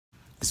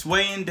It's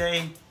weigh-in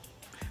day.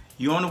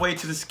 You're on the way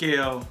to the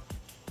scale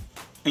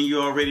and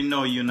you already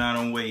know you're not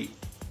on weight.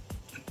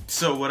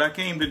 So what I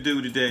came to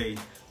do today,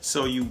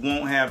 so you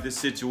won't have this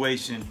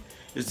situation,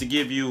 is to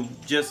give you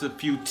just a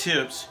few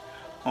tips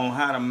on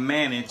how to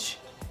manage,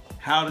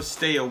 how to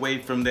stay away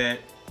from that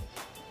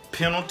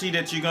penalty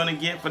that you're gonna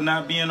get for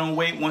not being on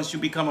weight once you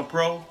become a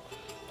pro,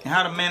 and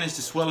how to manage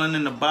the swelling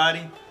in the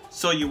body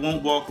so you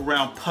won't walk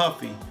around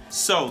puffy.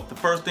 So the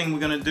first thing we're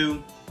gonna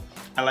do,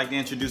 I'd like to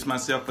introduce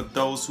myself for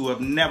those who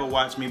have never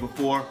watched me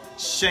before.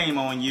 Shame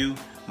on you.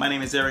 My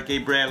name is Eric A.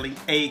 Bradley,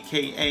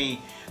 aka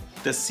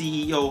the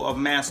CEO of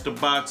Master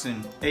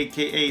Boxing,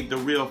 aka the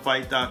Real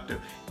Fight Doctor,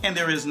 and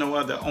there is no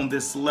other on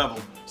this level.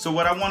 So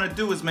what I want to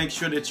do is make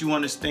sure that you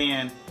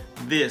understand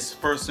this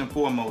first and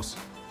foremost.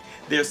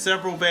 There are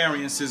several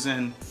variances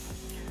in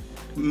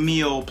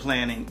meal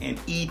planning and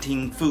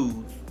eating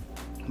food.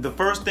 The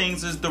first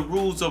things is the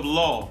rules of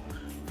law.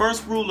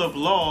 First rule of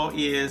law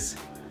is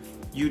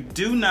you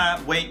do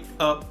not wake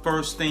up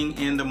first thing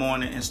in the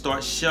morning and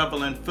start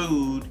shoveling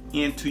food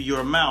into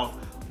your mouth.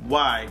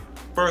 Why?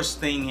 First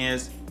thing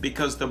is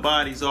because the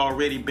body's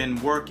already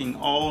been working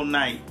all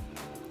night.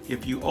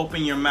 If you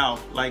open your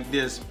mouth like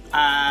this,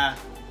 and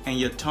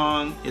your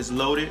tongue is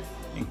loaded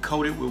and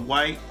coated with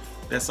white,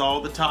 that's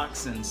all the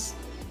toxins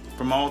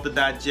from all the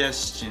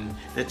digestion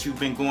that you've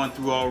been going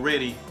through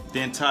already the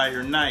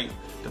entire night.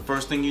 The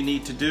first thing you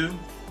need to do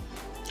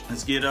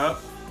is get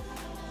up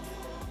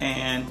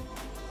and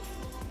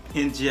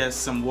ingest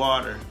some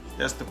water.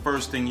 That's the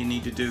first thing you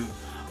need to do.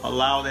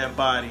 Allow that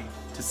body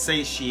to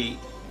satiate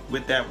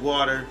with that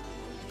water,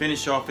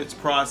 finish off its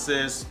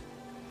process.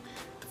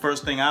 The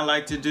first thing I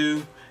like to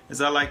do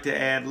is I like to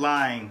add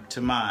lime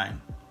to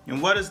mine.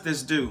 And what does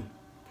this do?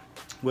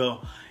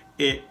 Well,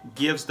 it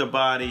gives the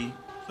body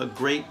a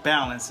great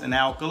balance and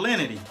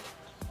alkalinity.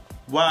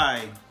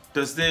 Why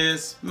does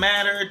this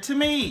matter to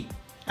me?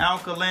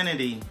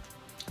 Alkalinity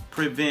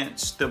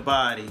prevents the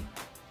body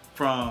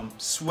from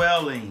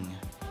swelling.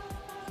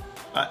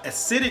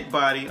 Acidic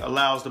body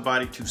allows the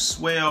body to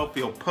swell,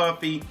 feel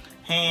puffy,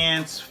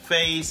 hands,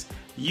 face.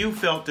 You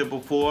felt it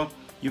before.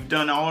 You've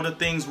done all the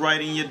things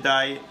right in your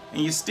diet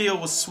and you still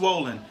was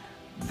swollen.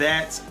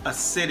 That's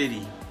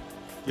acidity.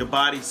 Your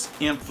body's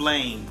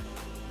inflamed.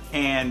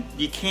 And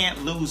you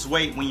can't lose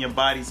weight when your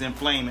body's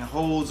inflamed. It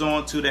holds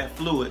on to that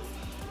fluid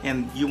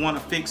and you want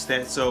to fix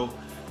that. So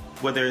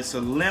whether it's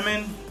a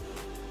lemon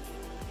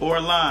or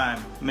a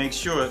lime, make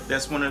sure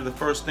that's one of the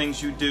first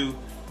things you do.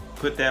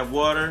 Put that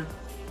water,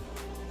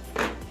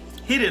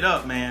 heat it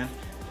up, man.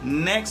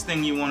 Next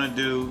thing you want to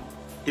do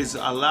is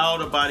allow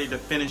the body to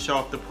finish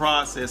off the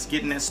process,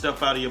 getting that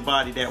stuff out of your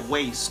body, that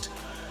waste.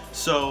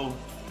 So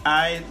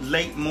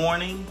late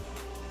morning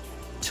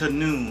to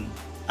noon,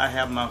 I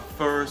have my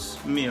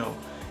first meal.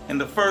 And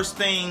the first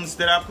things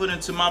that I put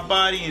into my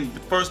body and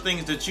the first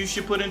things that you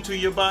should put into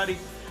your body,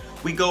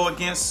 we go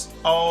against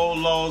all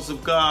laws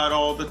of God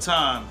all the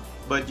time,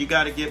 but you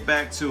got to get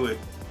back to it.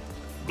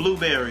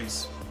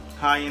 Blueberries,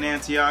 high in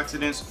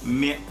antioxidants,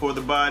 meant for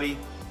the body,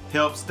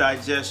 helps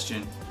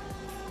digestion.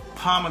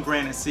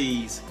 Pomegranate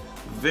seeds,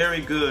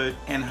 very good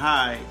and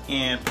high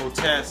in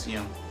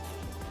potassium.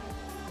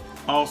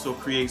 Also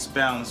creates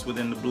balance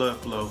within the blood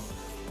flow.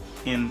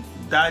 And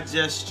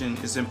digestion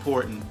is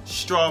important.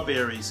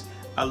 Strawberries,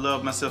 I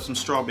love myself some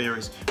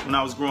strawberries. When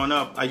I was growing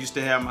up, I used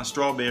to have my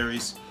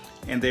strawberries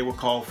and they were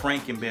called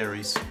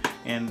Frankenberries.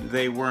 And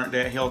they weren't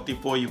that healthy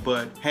for you,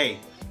 but hey,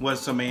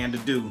 what's a man to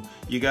do?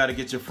 You gotta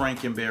get your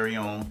Frankenberry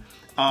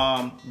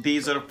on.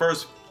 These are the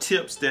first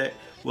tips that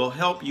will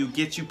help you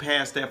get you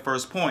past that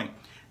first point.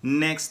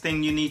 Next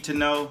thing you need to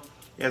know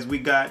is we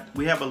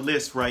have a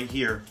list right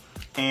here,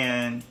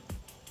 and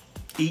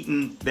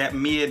eating that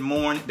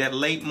mid-morning, that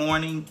late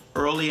morning,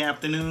 early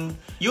afternoon,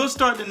 you'll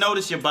start to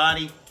notice your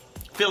body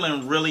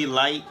feeling really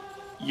light.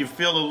 You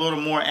feel a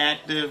little more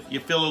active, you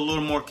feel a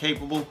little more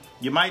capable.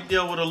 You might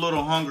deal with a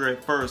little hunger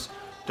at first.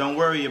 Don't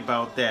worry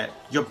about that.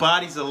 Your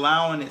body's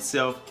allowing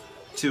itself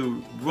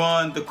to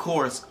run the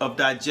course of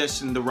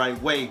digestion the right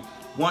way.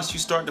 Once you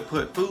start to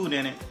put food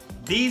in it,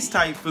 these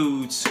type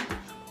foods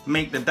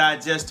make the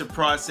digestive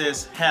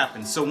process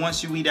happen. So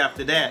once you eat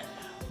after that,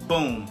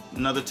 boom,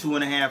 another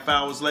 2.5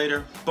 hours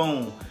later,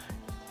 boom,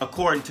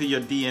 according to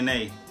your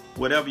DNA,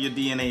 whatever your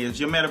DNA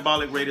is, your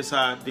metabolic rate is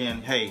high,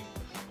 then hey,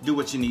 do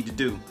what you need to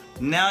do.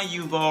 Now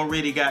you've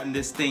already gotten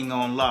this thing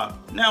on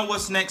lock. Now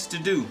what's next to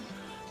do?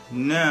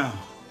 Now,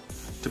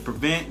 to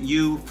prevent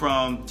you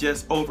from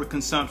just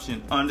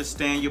overconsumption,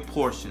 understand your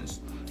portions.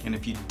 And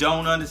if you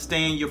don't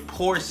understand your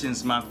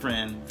portions, my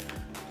friend,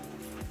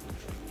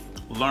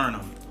 learn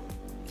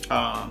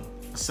them.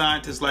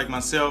 Scientists like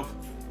myself,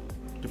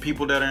 the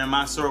people that are in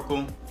my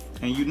circle,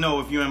 and you know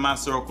if you're in my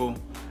circle,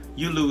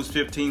 you lose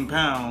 15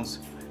 pounds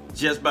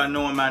just by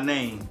knowing my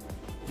name,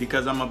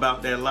 because I'm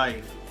about that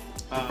life.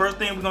 The first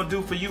thing we're gonna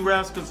do for you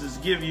rascals is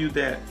give you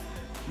that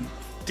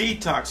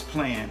detox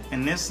plan.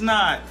 And it's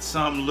not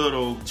some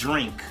little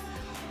drink.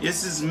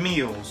 This is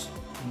meals.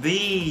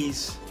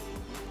 These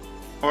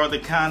are the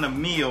kind of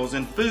meals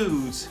and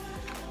foods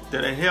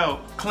that'll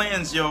help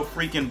cleanse your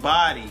freaking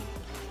body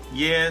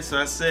Yes,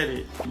 I said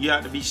it. You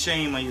have to be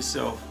ashamed of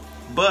yourself.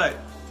 But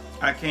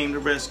I came to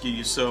rescue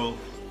you. So,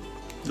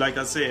 like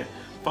I said,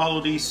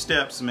 follow these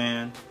steps,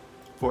 man,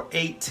 for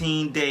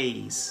 18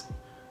 days.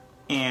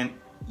 And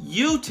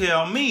you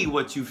tell me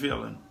what you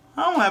feeling.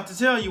 I don't have to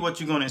tell you what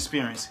you're going to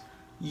experience.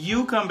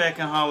 You come back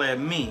and holler at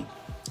me.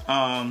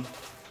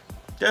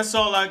 That's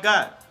all I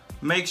got.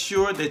 Make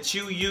sure that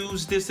you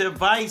use this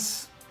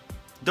advice.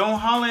 Don't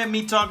holler at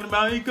me talking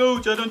about, hey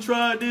coach, I done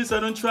tried this, I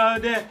done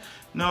tried that.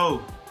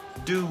 No,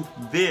 do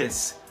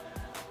this.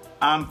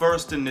 I'm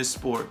versed in this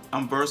sport.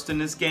 I'm versed in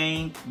this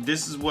game.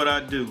 This is what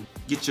I do.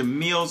 Get your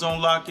meals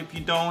on lock if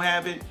you don't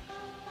have it.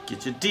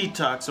 Get your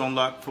detox on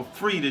lock for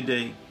free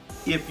today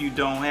if you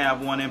don't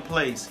have one in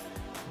place.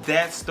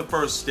 That's the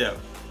first step.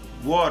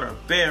 Water,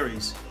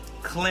 berries,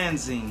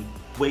 cleansing.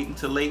 Wait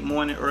until late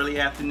morning, early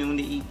afternoon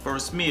to eat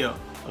first meal.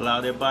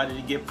 Allow their body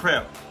to get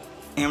prepped.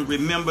 And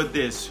remember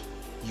this,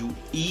 you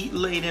eat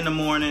late in the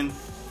morning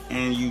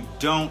and you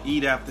don't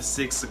eat after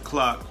 6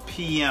 o'clock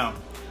p.m.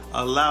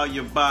 Allow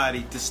your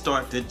body to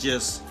start to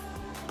just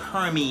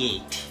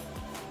permeate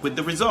with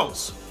the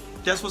results.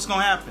 That's what's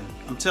gonna happen,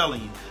 I'm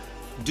telling you.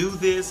 Do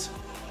this,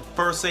 the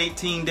first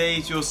 18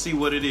 days, you'll see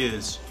what it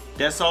is.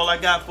 That's all I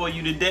got for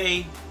you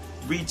today.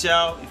 Reach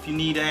out if you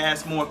need to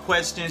ask more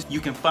questions. You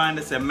can find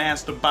us at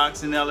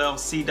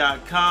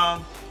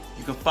masterboxingllc.com.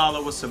 You can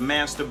follow us at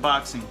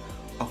Masterboxing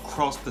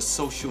across the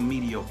social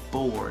media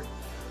board.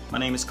 My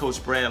name is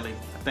Coach Bradley.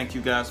 I thank you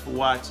guys for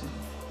watching.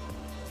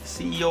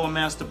 CEO of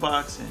Master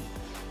Boxing.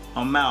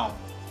 I'm out.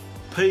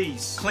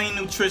 Peace. Clean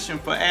nutrition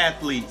for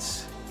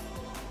athletes.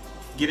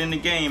 Get in the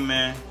game,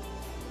 man.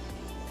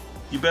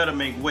 You better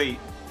make weight.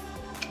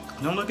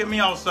 Don't look at me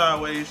all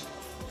sideways.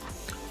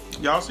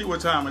 Y'all see what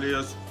time it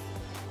is.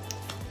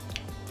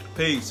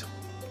 Peace.